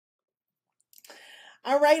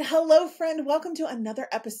All right. Hello, friend. Welcome to another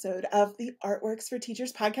episode of the Artworks for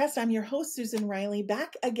Teachers podcast. I'm your host, Susan Riley,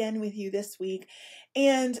 back again with you this week.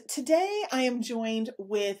 And today I am joined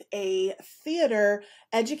with a theater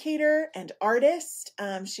educator and artist.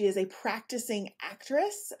 She is a practicing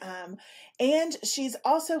actress, and she's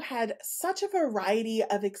also had such a variety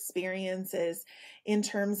of experiences in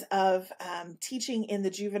terms of teaching in the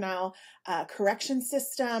juvenile correction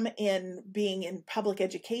system, in being in public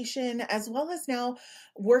education, as well as now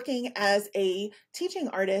working as a teaching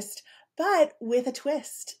artist, but with a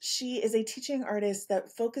twist. She is a teaching artist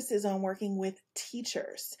that focuses on working with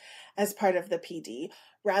teachers as part of the PD,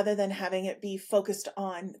 rather than having it be focused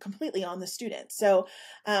on completely on the student. So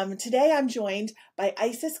today I'm joined by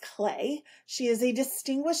Ayesis Clay. She is a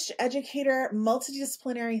distinguished educator,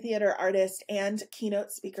 multidisciplinary theater artist, and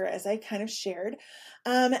keynote speaker, as I kind of shared.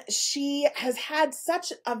 She has had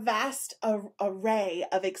such a vast array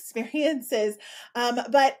of experiences,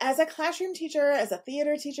 but as a classroom teacher, as a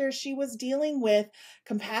theater teacher, she was dealing with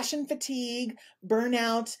compassion fatigue,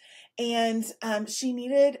 burnout, and she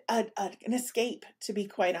needed an escape, to be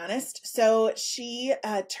quite honest. So she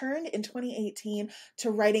turned in 2018 to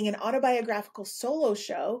writing an autobiographical solo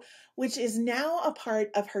show, which is now a part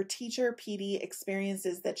of her teacher PD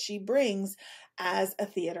experiences that she brings as a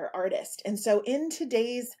theater artist. And so in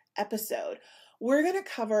today's episode, we're going to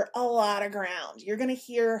cover a lot of ground. You're going to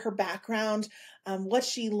hear her background, what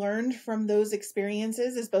she learned from those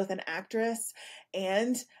experiences as both an actress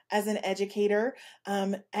and as an educator,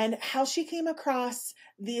 and how she came across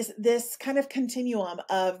this kind of continuum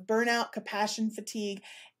of burnout, compassion fatigue,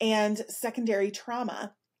 and secondary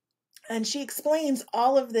trauma. And she explains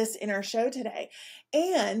all of this in our show today,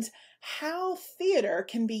 and how theater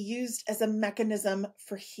can be used as a mechanism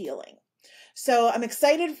for healing. So I'm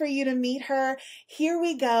excited for you to meet her. Here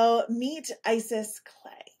we go. Meet Ayesis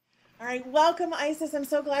Clay. All right. Welcome, Ayesis. I'm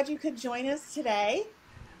so glad you could join us today.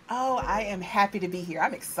 Oh, I am happy to be here.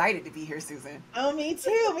 I'm excited to be here, Susan. Oh, me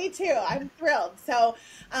too. Me too. I'm thrilled. So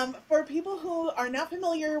for people who are not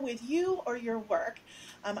familiar with you or your work,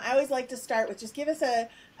 I always like to start with just give us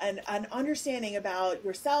an understanding about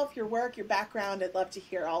yourself, your work, your background. I'd love to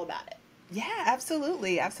hear all about it. Yeah,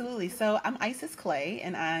 absolutely. Absolutely. So I'm Ayesis Clay,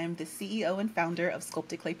 and I'm the CEO and founder of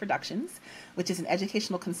Sculpted Clay Productions, which is an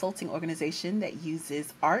educational consulting organization that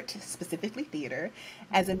uses art, specifically theater,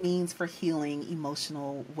 as a means for healing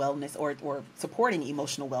emotional wellness or supporting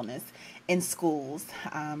emotional wellness in schools.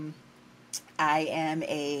 I am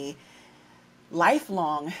a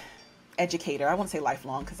lifelong educator. I won't say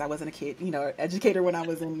lifelong because I wasn't a kid, educator when I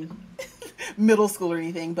was in middle school or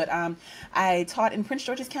anything, but I taught in Prince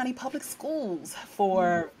George's County Public Schools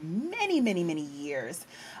for many, many, many years.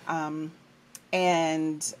 And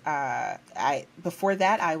before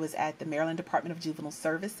that, I was at the Maryland Department of Juvenile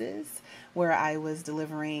Services, where I was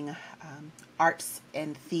delivering arts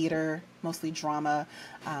and theater, mostly drama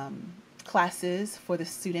classes for the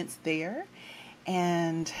students there.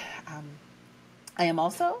 And I am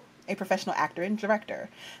also a professional actor and director.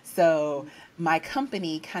 So my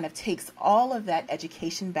company kind of takes all of that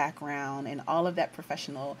education background and all of that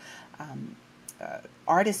professional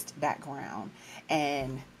artist background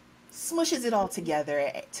and smushes it all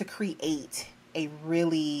together to create a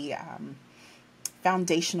really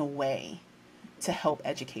foundational way to help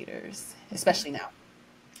educators, especially now.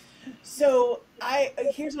 So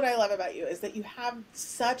here's what I love about you is that you have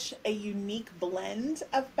such a unique blend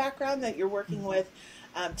of background, that you're working with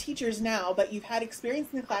teachers now, but you've had experience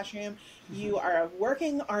in the classroom. You are a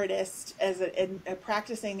working artist as a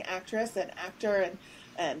practicing actress and actor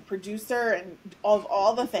and producer and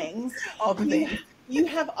all the things. All the things. You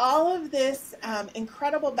have all of this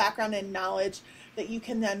incredible background and knowledge that you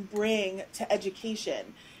can then bring to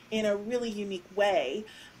education in a really unique way.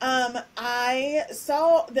 I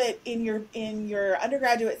saw that in your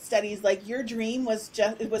undergraduate studies, like your dream was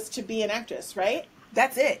to be an actress, right?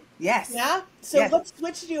 That's it. Yes. Yeah. So yes. Let's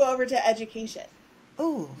switch you over to education.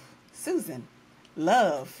 Ooh, Susan,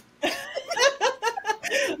 love.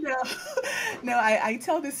 No, I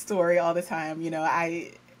tell this story all the time.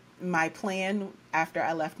 My plan after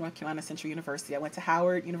I left North Carolina Central University, I went to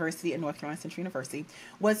Howard University and North Carolina Central University,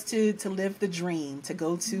 was to live the dream, to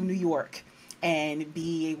go to New York and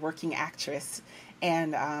be a working actress.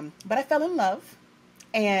 And but I fell in love,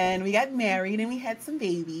 and we got married, and we had some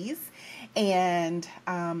babies. And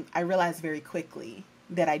I realized very quickly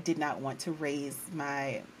that I did not want to raise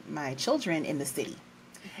my children in the city,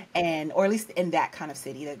 or at least in that kind of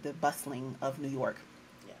city, the bustling of New York.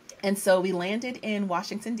 Yeah. And so we landed in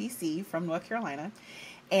Washington, D.C. from North Carolina,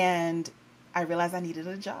 and I realized I needed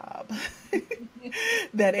a job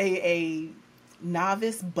that a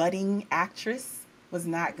novice budding actress was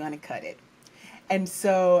not going to cut it. And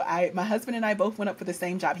so my husband and I both went up for the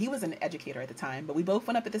same job. He was an educator at the time, but we both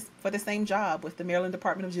went up for the same job with the Maryland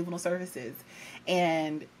Department of Juvenile Services.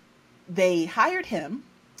 And they hired him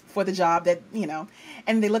for the job that,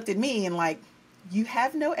 and they looked at me and like, you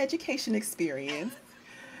have no education experience,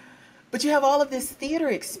 but you have all of this theater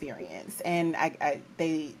experience. And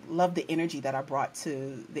they loved the energy that I brought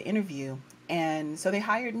to the interview. And so they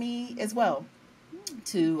hired me as well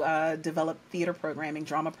to develop theater programming,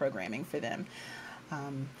 drama programming for them,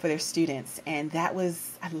 for their students. And I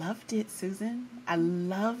loved it, Susan. I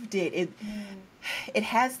loved it. It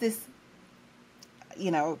has this,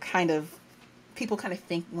 people kind of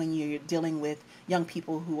think when you're dealing with young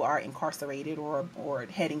people who are incarcerated or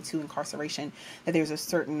heading to incarceration, that there's a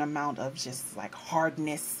certain amount of just like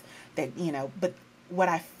hardness that, but what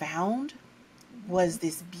I found was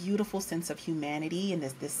this beautiful sense of humanity and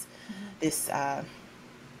this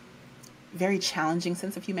very challenging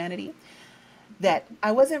sense of humanity that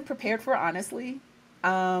I wasn't prepared for, honestly.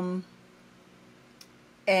 And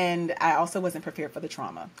I also wasn't prepared for the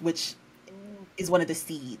trauma, which is one of the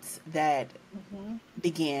seeds that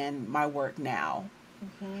began my work now.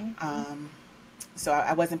 So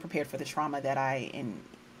I wasn't prepared for the trauma that I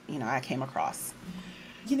came across.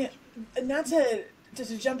 Not to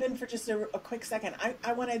jump in for just a quick second,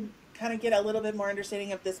 I want to kind of get a little bit more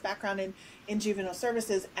understanding of this background in juvenile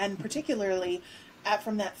services, and particularly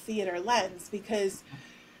from that theater lens, because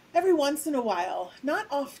every once in a while, not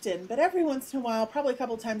often, but every once in a while, probably a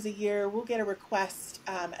couple times a year, we'll get a request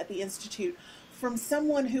at the Institute from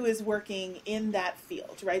someone who is working in that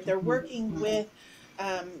field, right? They're working with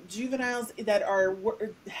juveniles that are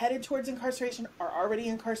headed towards incarceration, are already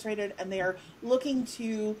incarcerated, and they are looking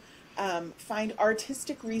to find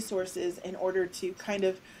artistic resources in order to kind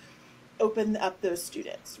of open up those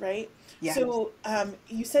students, right? Yeah. So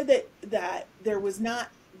you said that there was not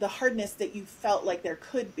the hardness that you felt like there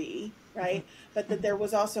could be, right? But that there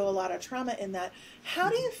was also a lot of trauma in that. How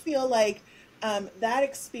do you feel like that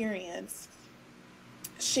experience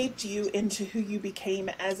shaped you into who you became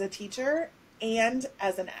as a teacher and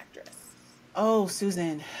as an actress? Oh,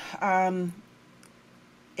 Susan,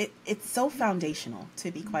 it's so foundational,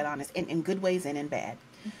 to be quite honest, in good ways and in bad.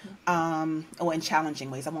 Or in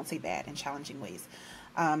challenging ways. I won't say bad, in challenging ways.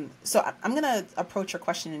 So I'm going to approach your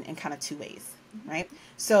question in kind of two ways, right?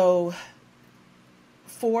 So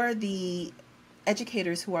for the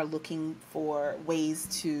educators who are looking for ways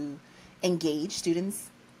to engage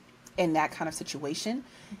students in that kind of situation,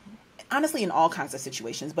 honestly, in all kinds of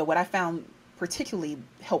situations, but what I found particularly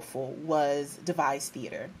helpful was devised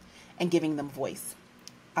theater and giving them voice.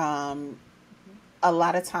 A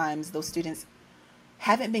lot of times those students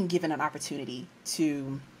haven't been given an opportunity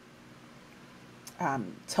to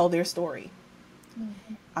tell their story,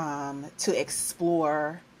 to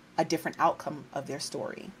explore a different outcome of their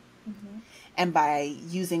story. And by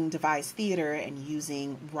using devised theater and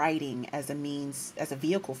using writing as a means, as a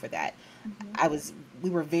vehicle for that, we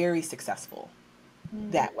were very successful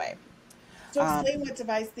that way. So explain what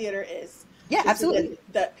devised theater is. Yeah, absolutely. So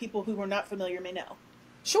that people who are not familiar may know.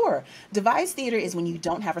 Sure. Devised theater is when you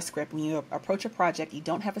don't have a script. When you approach a project, you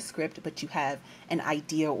don't have a script, but you have an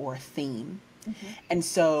idea or a theme. And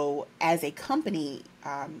so as a company,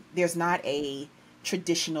 there's not a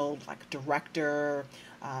traditional like director,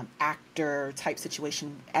 actor type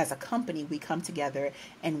situation. As a company, we come together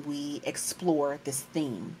and we explore this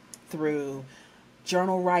theme through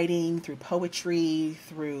journal writing, through poetry,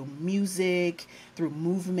 through music, through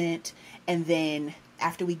movement. And then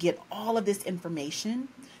after we get all of this information,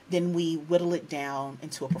 then we whittle it down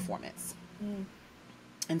into a performance.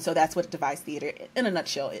 And so that's what devised theater in a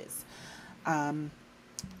nutshell is.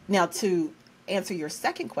 Now, to answer your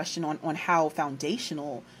second question on how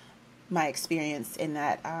foundational my experience in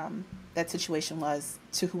that situation was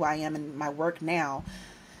to who I am and my work now,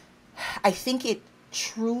 I think it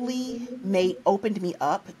truly opened me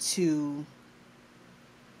up to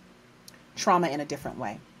trauma in a different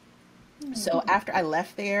way. So after I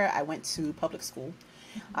left there, I went to public school.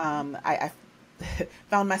 I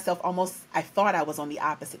found myself I thought I was on the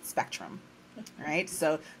opposite spectrum, right?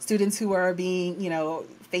 So students who are being,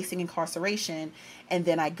 facing incarceration, and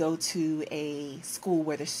then I go to a school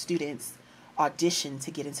where the students audition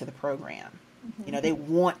to get into the program. They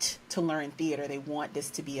want to learn theater. They want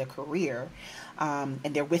this to be a career. And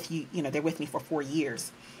they're with you, they're with me for 4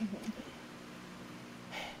 years.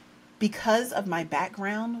 Because of my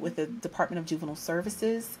background with the Department of Juvenile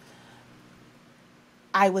Services,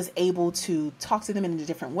 I was able to talk to them in a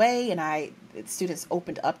different way, and students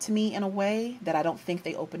opened up to me in a way that I don't think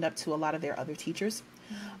they opened up to a lot of their other teachers,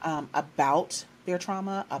 about their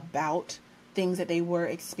trauma, about things that they were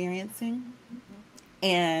experiencing.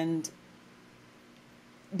 And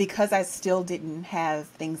because I still didn't have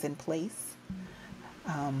things in place,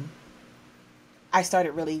 I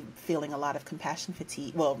started really feeling a lot of compassion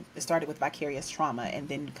fatigue. Well, it started with vicarious trauma and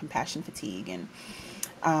then compassion fatigue.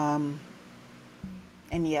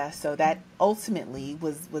 And yeah, so that ultimately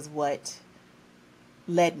was what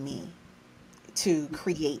led me to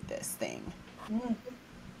create this thing. Mm.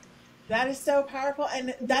 That is so powerful,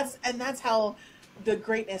 and that's how the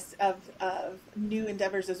greatness of new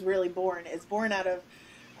endeavors is really born. Is born out of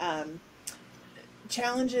um,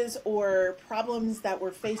 challenges or problems that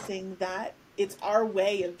we're facing, that it's our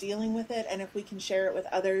way of dealing with it, and if we can share it with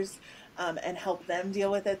others, and help them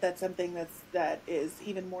deal with it, that's something that is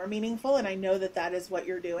even more meaningful. And I know that that is what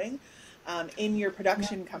you're doing in your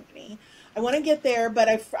production company. I want to get there, but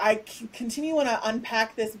continue want to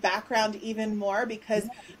unpack this background even more, because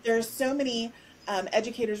there's so many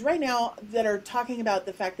educators right now that are talking about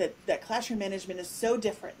the fact that classroom management is so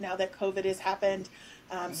different now that COVID has happened.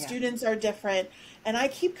 Yeah. Students are different, and I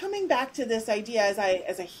keep coming back to this idea as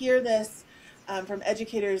I hear this from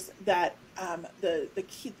educators, that the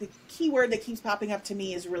key word that keeps popping up to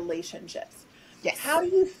me is relationships. Yes. How do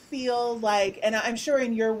you feel like, and I'm sure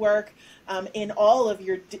in your work, in all of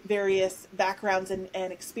your various backgrounds and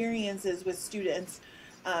experiences with students,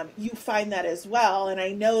 you find that as well. And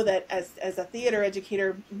I know that as a theater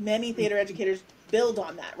educator, many theater educators build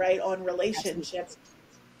on that, right? On relationships.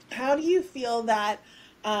 How do you feel that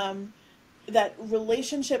that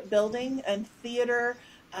relationship building and theater,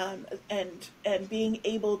 and being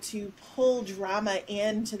able to pull drama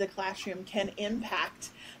into the classroom can impact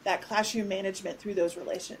that classroom management through those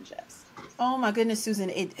relationships? Oh my goodness, Susan,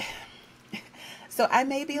 it so I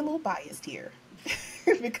may be a little biased here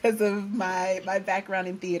because of my background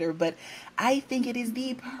in theater, but I think it is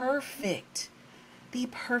the perfect.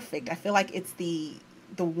 I feel like it's the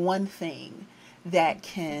one thing that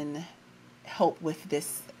can help with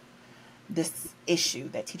this issue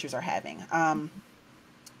that teachers are having.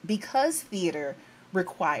 Because theater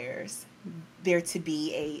requires there to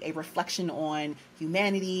be a reflection on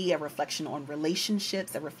humanity, a reflection on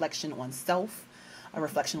relationships, a reflection on self, a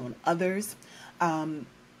reflection on others.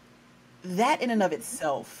 That in and of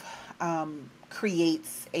itself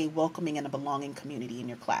creates a welcoming and a belonging community in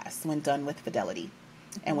your class when done with fidelity,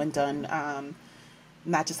 and when done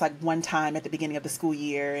not just like one time at the beginning of the school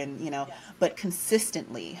year, and but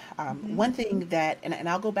consistently. One thing that, and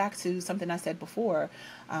I'll go back to something I said before,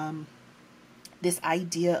 this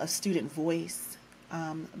idea of student voice,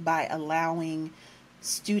 by allowing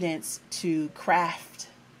students to craft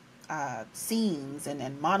scenes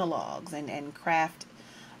and monologues, and craft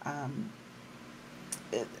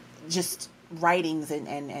just writings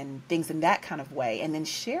and things in that kind of way, and then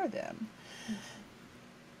share them.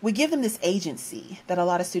 We give them this agency that a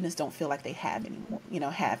lot of students don't feel like they have anymore,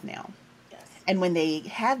 have now. Yes. And when they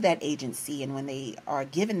have that agency, and when they are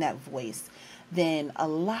given that voice, then a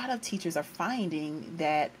lot of teachers are finding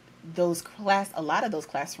that a lot of those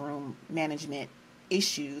classroom management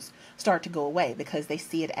issues start to go away, because they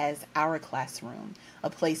see it as our classroom, a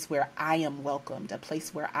place where I am welcomed, a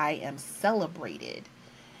place where I am celebrated,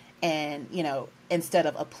 and instead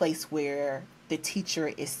of a place where the teacher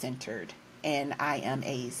is centered and I am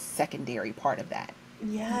a secondary part of that.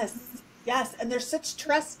 Yes, yes, and there's such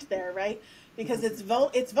trust there, right? Because it's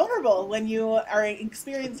vulnerable when you are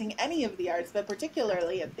experiencing any of the arts, but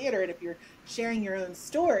particularly in theater, and if you're sharing your own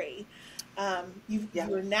story,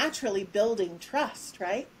 you're naturally building trust,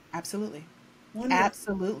 right? Absolutely.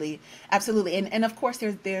 Wonderful. Absolutely. And of course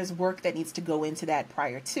there's work that needs to go into that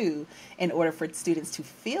prior to, in order for students to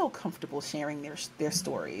feel comfortable sharing their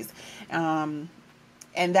stories.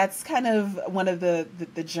 And that's kind of one of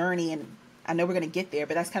the journey, and I know we're going to get there,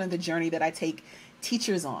 but that's kind of the journey that I take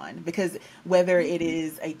teachers on, because whether it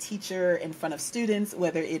is a teacher in front of students,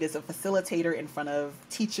 whether it is a facilitator in front of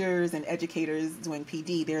teachers and educators doing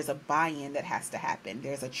PD, there's a buy-in that has to happen.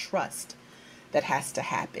 There's a trust that has to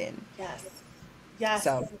happen. Yes. Yes.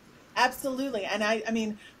 So, absolutely. And I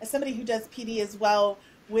mean, as somebody who does PD as well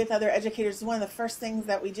with other educators, one of the first things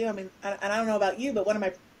that we do, I mean, and I don't know about you, but one of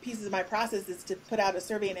my pieces of my process is to put out a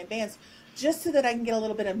survey in advance, just so that I can get a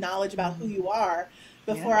little bit of knowledge about who you are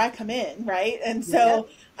before I come in, right? And so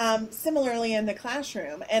similarly in the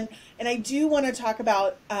classroom, and I do want to talk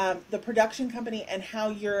about the production company and how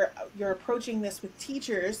you're approaching this with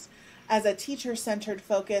teachers as a teacher-centered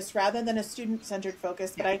focus rather than a student-centered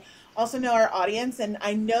focus. But I also know our audience, and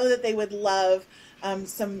I know that they would love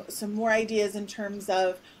some more ideas in terms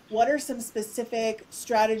of what are some specific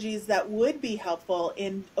strategies that would be helpful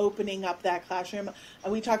in opening up that classroom.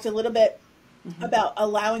 We talked a little bit about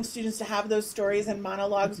allowing students to have those stories and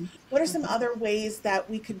monologues. Mm-hmm. What are some Mm-hmm. other ways that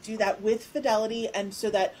we could do that with fidelity and so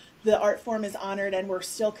that the art form is honored and we're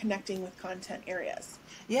still connecting with content areas?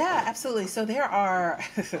 Yeah, absolutely. So there are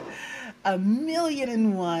a million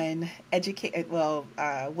and one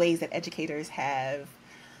ways that educators have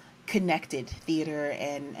connected theater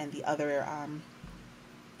and the other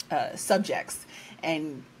subjects.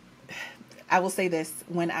 And I will say this: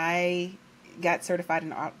 when I got certified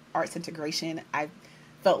in arts integration, I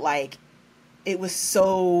felt like it was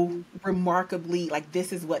so remarkably like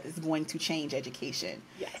this is what is going to change education,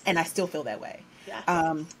 Yes. and I still feel that way.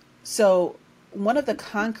 Yes. So one of the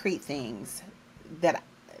concrete things that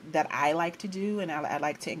I like to do, and I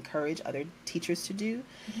like to encourage other teachers to do,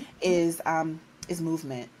 Mm-hmm. is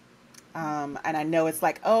movement. And I know it's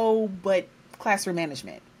like, oh, but classroom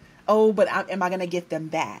management. Oh, but am I going to get them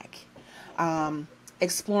back?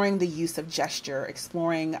 Exploring the use of gesture,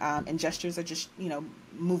 and gestures are just,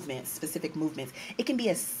 movements, specific movements. It can be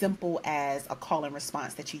as simple as a call and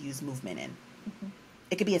response that you use movement in. Mm-hmm.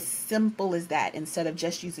 It could be as simple as that. Instead of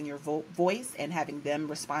just using your voice and having them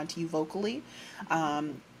respond to you vocally,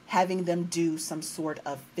 having them do some sort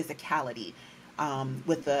of physicality,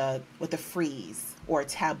 with a freeze or a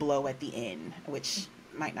tableau at the end, which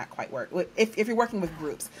might not quite work. If you're working with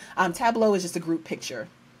groups, tableau is just a group picture,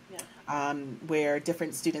 where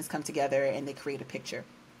different students come together and they create a picture.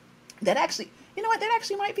 That actually, you know what? That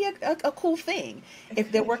actually might be a cool thing.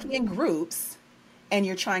 If they're working in groups and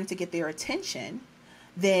you're trying to get their attention,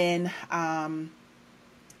 then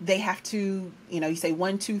they have to, you say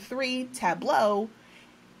 1, 2, 3, tableau,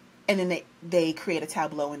 and then they create a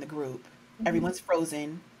tableau in the group. Mm-hmm. Everyone's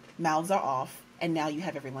frozen, mouths are off, and now you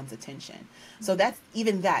have everyone's attention. Mm-hmm. So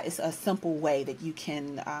that is a simple way that you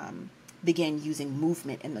can begin using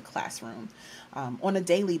movement in the classroom on a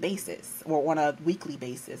daily basis or on a weekly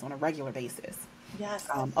basis, on a regular basis. Yes.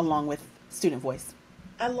 Along with student voice.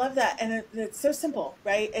 I love that. And it's so simple,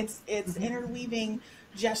 right? It's Mm-hmm. interweaving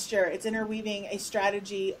gesture, it's interweaving a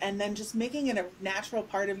strategy, and then just making it a natural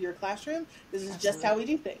part of your classroom. This is just how we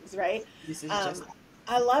do things, right? This is just.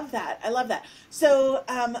 I love that. I love that. So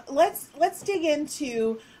let's dig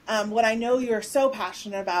into what I know you're so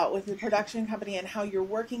passionate about with the production company and how you're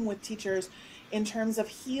working with teachers in terms of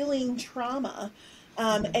healing trauma,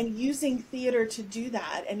 and using theater to do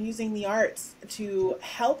that, and using the arts to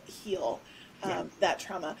help heal that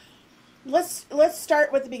trauma. Let's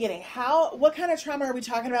start with the beginning. What kind of trauma are we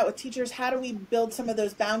talking about with teachers? How do we build some of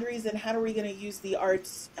those boundaries, and how are we going to use the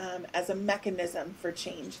arts as a mechanism for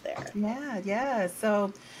change there? Yeah.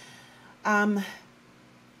 So,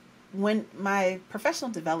 when my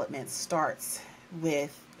professional development starts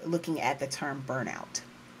with looking at the term burnout,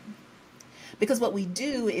 because what we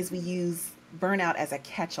do is we use burnout as a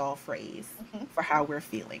catch-all phrase for how we're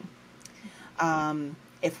feeling.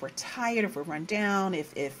 If we're tired, if we're run down,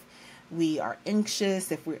 if we are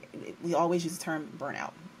anxious, we always use the term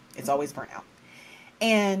burnout. It's always burnout.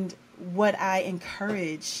 And what I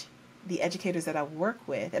encourage the educators that I work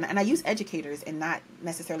with, and I use educators and not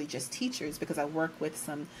necessarily just teachers, because I work with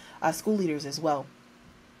some school leaders as well.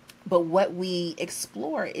 But what we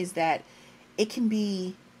explore is that it can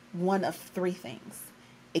be one of three things.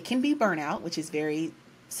 It can be burnout, which is very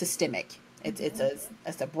systemic.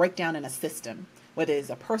 It's a breakdown in a system, whether it's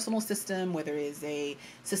a personal system, whether it's a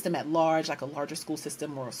system at large, like a larger school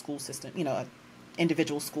system or a school system, an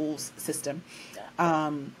individual schools system.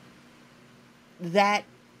 That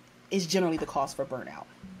is generally the cause for burnout,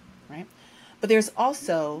 right? But there's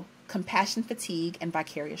also compassion fatigue and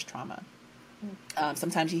vicarious trauma.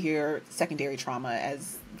 Sometimes you hear secondary trauma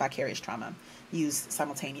as vicarious trauma used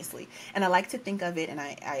simultaneously. And I like to think of it, and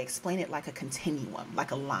I explain it like a continuum,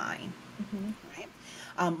 like a line, right?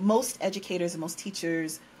 Most educators and most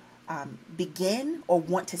teachers begin or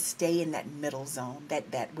want to stay in that middle zone,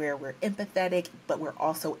 that where we're empathetic, but we're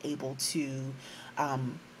also able to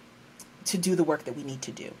do the work that we need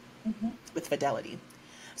to do with fidelity.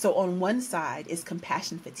 So on one side is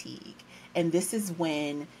compassion fatigue, and this is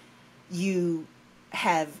when you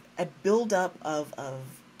have a buildup of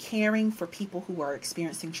caring for people who are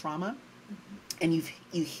experiencing trauma, and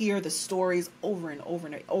you hear the stories over and over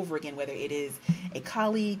and over again, whether it is a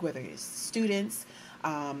colleague, whether it is students,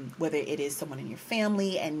 whether it is someone in your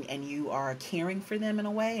family, and you are caring for them in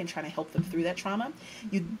a way and trying to help them through that trauma.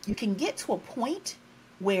 You can get to a point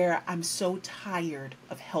where I'm so tired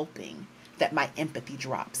of helping that my empathy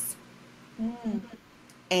drops.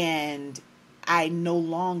 And I no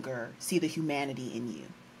longer see the humanity in you.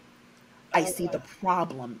 I see the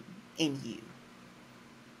problem in you.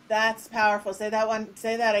 That's powerful. Say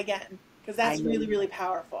that again, because that's really, really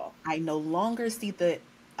powerful. I no longer see the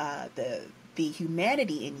the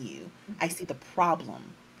humanity in you. I see the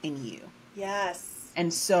problem in you. Yes.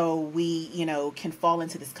 And so we, can fall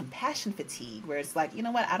into this compassion fatigue where it's like, you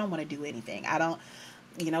know what, I don't want to do anything. I don't,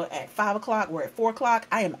 at 5 o'clock or at 4 o'clock,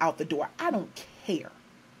 I am out the door. I don't care.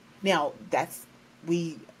 Now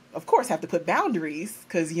we of course have to put boundaries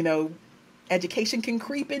because, education can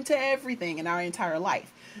creep into everything in our entire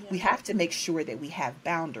life. Yeah. We have to make sure that we have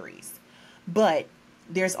boundaries, but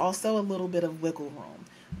there's also a little bit of wiggle room.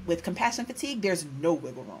 With compassion fatigue, there's no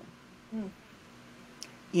wiggle room.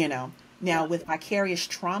 Now with vicarious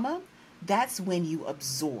trauma, that's when you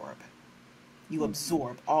absorb. You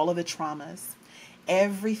absorb all of the traumas,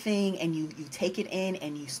 everything, and you take it in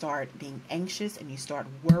and you start being anxious and you start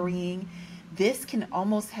worrying. This can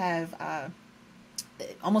almost feel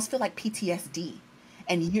like PTSD,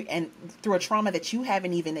 and through a trauma that you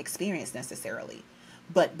haven't even experienced necessarily,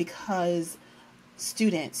 but because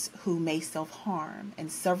students who may self-harm,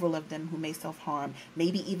 and several of them who may self-harm,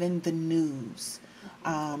 maybe even the news,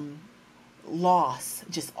 loss,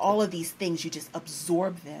 just all of these things, you just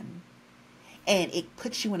absorb them, and it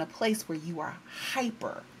puts you in a place where you are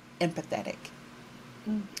hyper empathetic.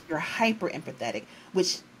 You're hyper empathetic,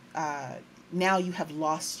 which now you have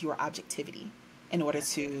lost your objectivity in order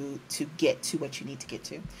to get to what you need to get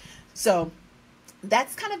to. So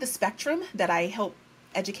that's kind of the spectrum that I help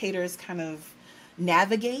educators kind of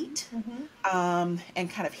navigate, and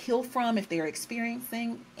kind of heal from if they're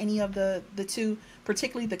experiencing any of the two,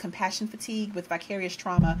 particularly the compassion fatigue with vicarious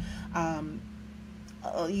trauma.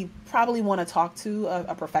 You probably want to talk to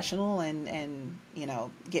a professional and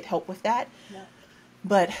get help with that. Yeah.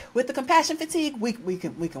 But with the compassion fatigue, we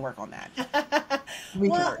can work on that.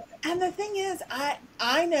 And the thing is,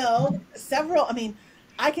 I know several. I mean,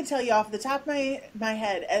 I can tell you off the top of my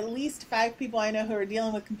head, at least 5 people I know who are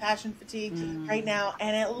dealing with compassion fatigue right now,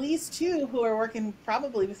 and at least 2 who are working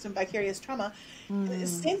probably with some vicarious trauma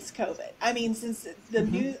since COVID. I mean, since the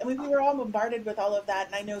news, I mean, we were all bombarded with all of that,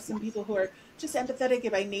 and I know some people who are just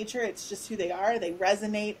empathetic by nature. It's just who they are. They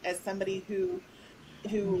resonate as somebody who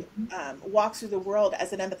walks through the world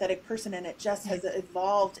as an empathetic person, and it just has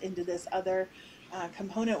evolved into this other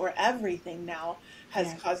component where everything now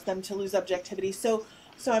has caused them to lose objectivity. So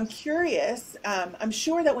I'm curious. I'm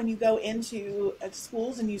sure that when you go into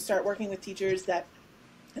schools and you start working with teachers, that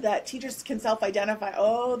teachers can self-identify.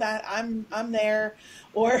 Oh, that I'm there,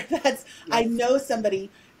 or that's I know somebody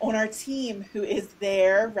on our team who is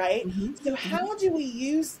there, right? So how do we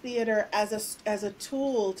use theater as a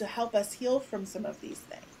tool to help us heal from some of these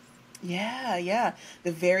things? Yeah.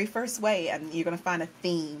 The very first way, and you're going to find a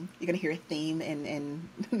theme. You're going to hear a theme in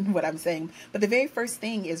what I'm saying. But the very first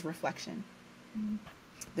thing is reflection.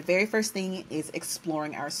 The very first thing is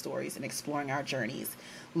exploring our stories and exploring our journeys,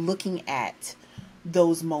 looking at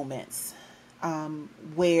those moments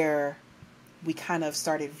where we kind of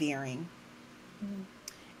started veering,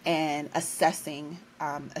 and assessing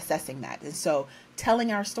that. And so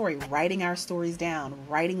telling our story, writing our stories down,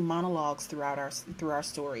 writing monologues through our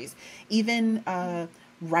stories, even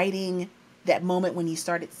writing that moment when you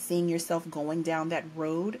started seeing yourself going down that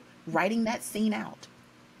road, writing that scene out,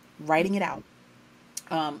 writing it out,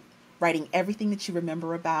 writing everything that you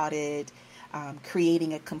remember about it,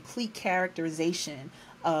 creating a complete characterization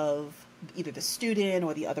of either the student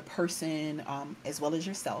or the other person, as well as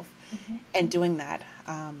yourself, and doing that.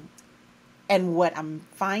 And what I'm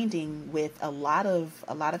finding with a lot of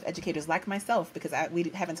educators like myself, because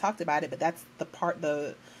we haven't talked about it, but that's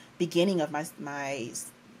the beginning of my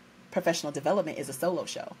professional development is a solo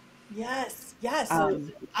show. Yes. So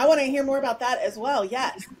I want to hear more about that as well.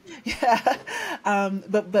 Yes. Yeah.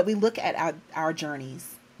 But we look at our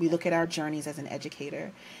journeys. We look at our journeys as an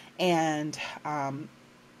educator, and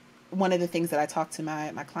one of the things that I talk to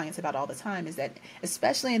my clients about all the time is that,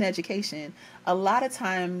 especially in education, a lot of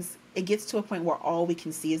times it gets to a point where all we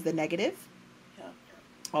can see is the negative. Yeah.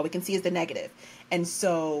 All we can see is the negative. And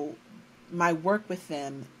so my work with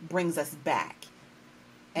them brings us back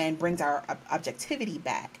and brings our objectivity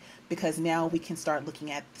back, because now we can start looking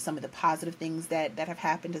at some of the positive things that have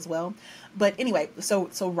happened as well. But anyway, so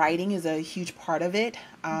writing is a huge part of it.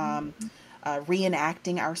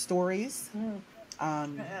 Reenacting our stories.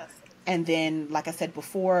 And then, like I said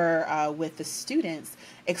before, with the students,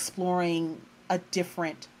 exploring a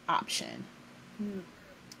different option.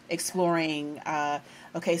 Exploring,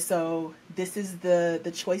 okay, so this is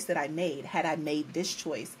the choice that I made. Had I made this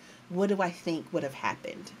choice, what do I think would have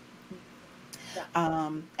happened?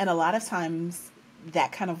 And a lot of times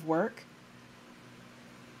that kind of work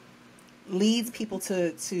leads people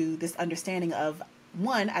to this understanding of,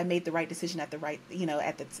 1, I made the right decision at the right,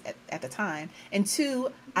 at the time, and 2,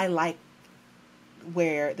 I like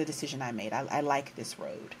where the decision I made. I like this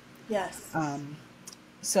road. Yes.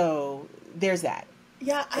 So there's that.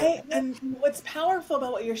 Yeah, and what's powerful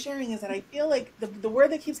about what you're sharing is that I feel like the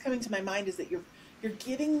word that keeps coming to my mind is that you're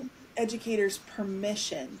giving educators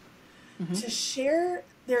permission Mm-hmm. to share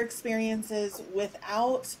their experiences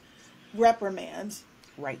without reprimand,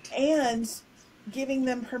 Right. and giving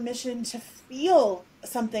them permission to feel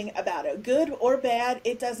something about it, good or bad,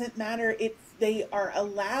 it doesn't matter. They are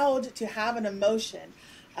allowed to have an emotion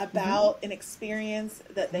Mm-hmm. about an experience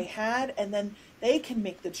that Mm-hmm. they had, and then they can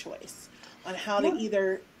make the choice on how to Yeah.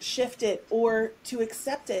 either shift it or to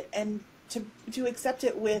accept it, and to accept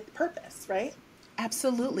it with purpose, right?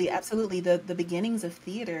 Absolutely, absolutely. The beginnings of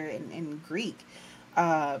theater in Greek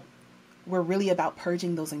uh, were really about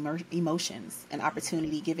purging those emotions, an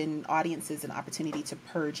opportunity, giving audiences an opportunity to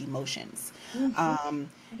purge emotions. Mm-hmm. Um,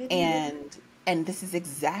 I didn't even. and this is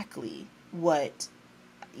exactly what,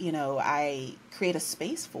 I create a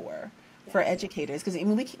space for Yes. educators, because I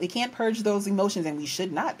mean we can't purge those emotions, and we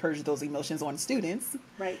should not purge those emotions on students.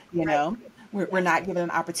 Right. You Right. know, we're Yes. not given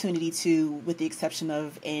an opportunity to, with the exception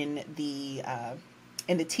of in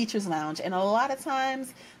the teachers lounge, and a lot of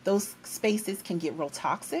times those spaces can get real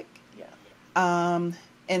toxic. Yeah. um,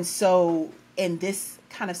 and so in this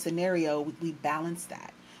kind of scenario, we balance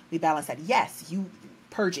that. We balance that. Yes, you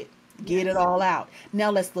purge it, get it Yes. all out.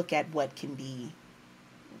 Now let's look at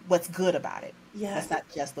what's good about it. Let's Yes. not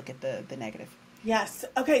just look at the negative. Yes.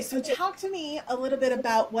 Okay, so talk to me a little bit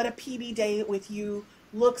about what a PD day with you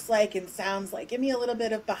looks like and sounds like. Give me a little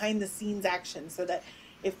bit of behind the scenes action so that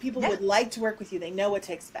if people Yeah. would like to work with you, they know what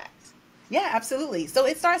to expect. Yeah, absolutely. So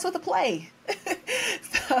it starts with a play.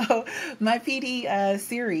 So my PD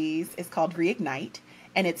series is called Reignite,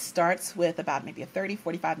 and it starts with about maybe a 30,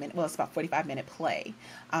 45 minute, well, it's about 45-minute play.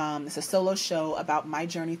 It's a solo show about my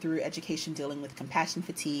journey through education dealing with compassion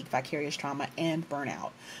fatigue, vicarious trauma, and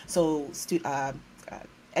burnout. So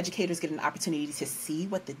educators get an opportunity to see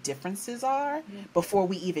what the differences are Mhm. before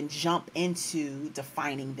we even jump into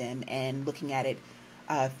defining them and looking at it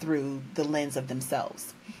through the lens of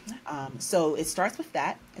themselves. So it starts with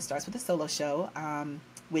that. It starts with a solo show,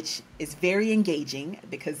 which is very engaging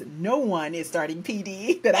because no one is starting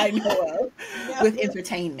PD that I know of Yeah. with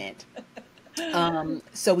entertainment.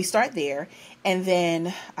 So we start there, and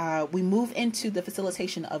then we move into the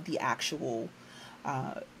facilitation of the actual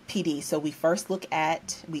PD. So we first look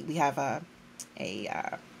at we have a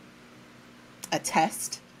uh, a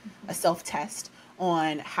test, a self test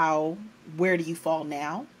on where do you fall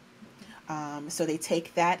now. So they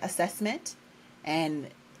take that assessment, and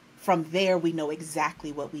from there we know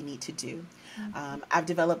exactly what we need to do. I've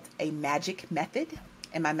developed a magic method,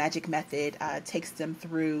 and my magic method takes them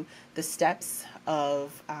through the steps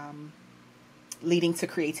of leading to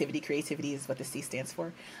creativity. Creativity is what the C stands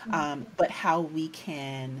for, but how we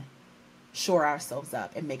can shore ourselves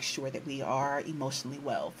up and make sure that we are emotionally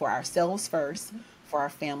well for ourselves first, for our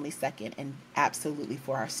family second, and absolutely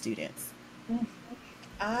for our students.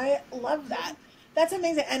 I love that. That's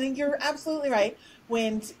amazing. And you're absolutely right.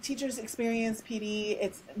 When teachers experience PD,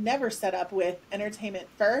 it's never set up with entertainment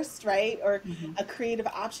first, right? Or Mhm. a creative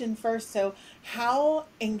option first. So, how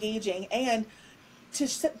engaging. And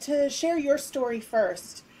to share your story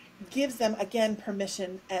first gives them, again,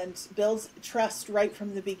 permission and builds trust right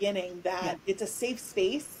from the beginning Yeah. that it's a safe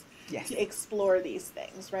space to Yes. explore these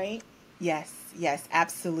things, right? Yes, yes,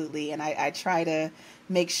 absolutely. And I try to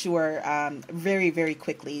make sure very, very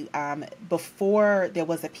quickly. Before there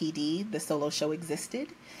was a PD, the solo show existed.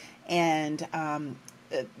 And uh,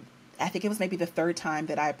 I think it was maybe the third time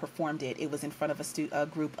that I performed it. It was in front of a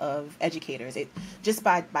group of educators. It just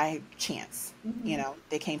by chance, Mm-hmm.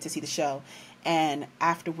 they came to see the show. And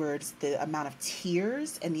afterwards, the amount of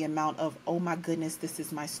tears and the amount of, oh my goodness, this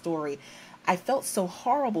is my story. I felt so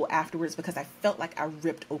horrible afterwards because I felt like I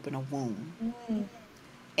ripped open a wound Mm-hmm.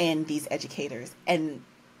 in these educators. And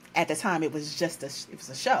at the time, it was just it was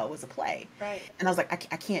a show, it was a play. Right. And I was like,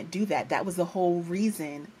 I can't do that. That was the whole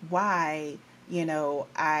reason why,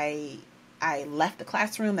 I left the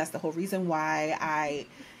classroom. That's the whole reason why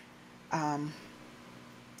um,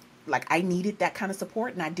 I needed that kind of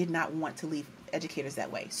support, and I did not want to leave educators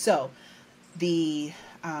that way. So the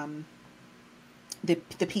um, the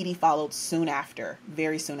PD followed soon after,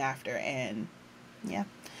 very soon after, and yeah.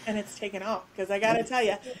 And it's taken off because I got to tell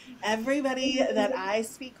you, everybody that I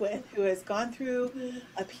speak with who has gone through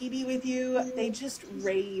a PD with you, they just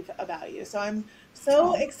rave about you. So I'm so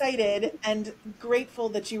Oh, excited and grateful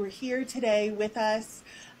that you were here today with us,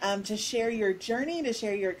 to share your journey, to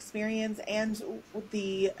share your experience, and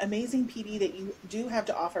the amazing PD that you do have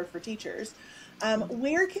to offer for teachers.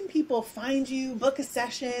 Where can people find you, book a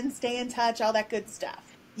session, stay in touch, all that good stuff?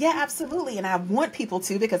 Yeah, absolutely. And I want people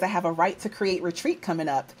to because I have a Right to Create retreat coming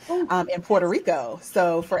up Oh, in Puerto Rico.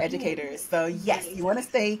 So for yes. educators. So yes, you want to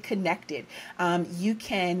stay connected. You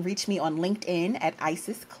can reach me on LinkedIn at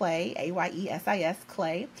Ayesis Clay, Ayesis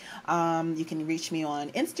Clay. You can reach me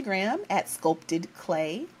on Instagram at Sculpted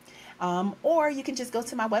Clay. Or you can just go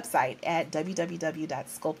to my website at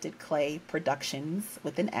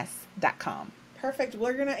www.sculptedclayproductions.com. Perfect.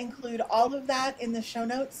 We're going to include all of that in the show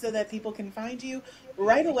notes so that people can find you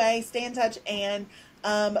right away. Stay in touch. And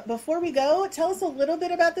before we go, tell us a little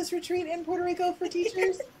bit about this retreat in Puerto Rico for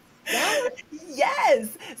teachers. Yeah.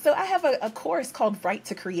 Yes. So I have a course called Right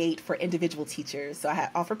to Create for individual teachers. So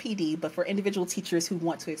offer PD, but for individual teachers who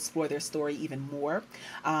want to explore their story even more,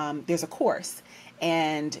 there's a course.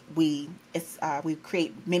 And we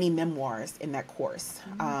create many memoirs in that course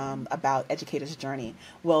about educators' journey.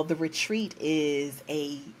 Well, the retreat is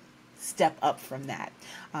a step up from that.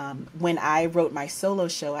 When I wrote my solo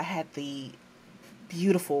show, I had the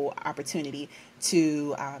beautiful opportunity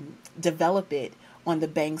to develop it on the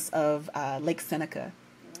banks of Lake Seneca.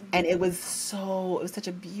 And it was such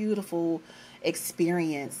a beautiful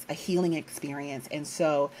experience, a healing experience. And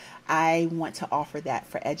so I want to offer that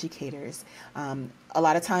for educators. A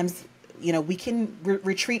lot of times, we can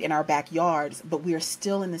retreat in our backyards, but we are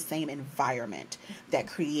still in the same environment that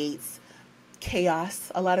creates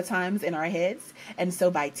chaos a lot of times in our heads. And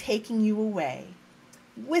so by taking you away,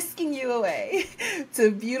 whisking you away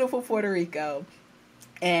to beautiful Puerto Rico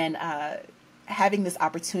and having this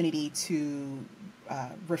opportunity to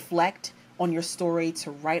reflect on your story,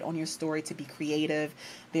 to write on your story, to be creative.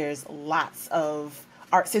 There's lots of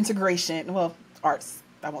arts integration. Well, arts,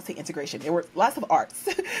 I won't say integration. There were lots of arts.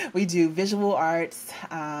 We do visual arts.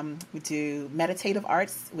 We do meditative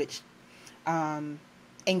arts, which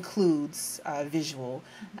includes visual.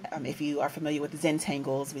 If you are familiar with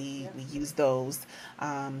Zentangles, we use those.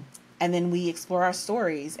 And then we explore our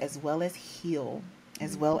stories as well as heal. So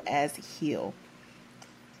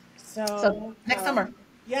next summer.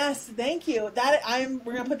 Yes, thank you.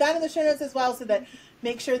 We're gonna put that in the show notes as well, so that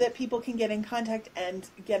make sure that people can get in contact and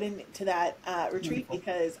get into that retreat,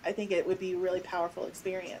 because I think it would be a really powerful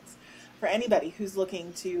experience for anybody who's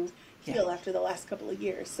looking to heal after the last couple of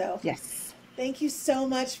years. So yes. Thank you so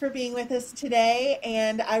much for being with us today,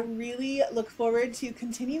 and I really look forward to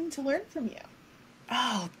continuing to learn from you.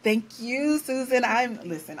 Oh, thank you, Susan. I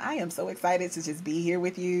am so excited to just be here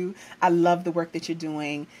with you. I love the work that you're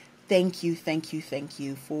doing. Thank you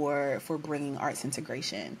for bringing arts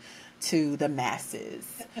integration to the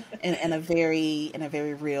masses in a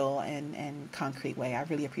very real and concrete way. I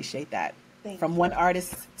really appreciate that. From one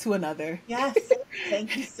artist to another. Yes.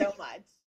 Thank you so much.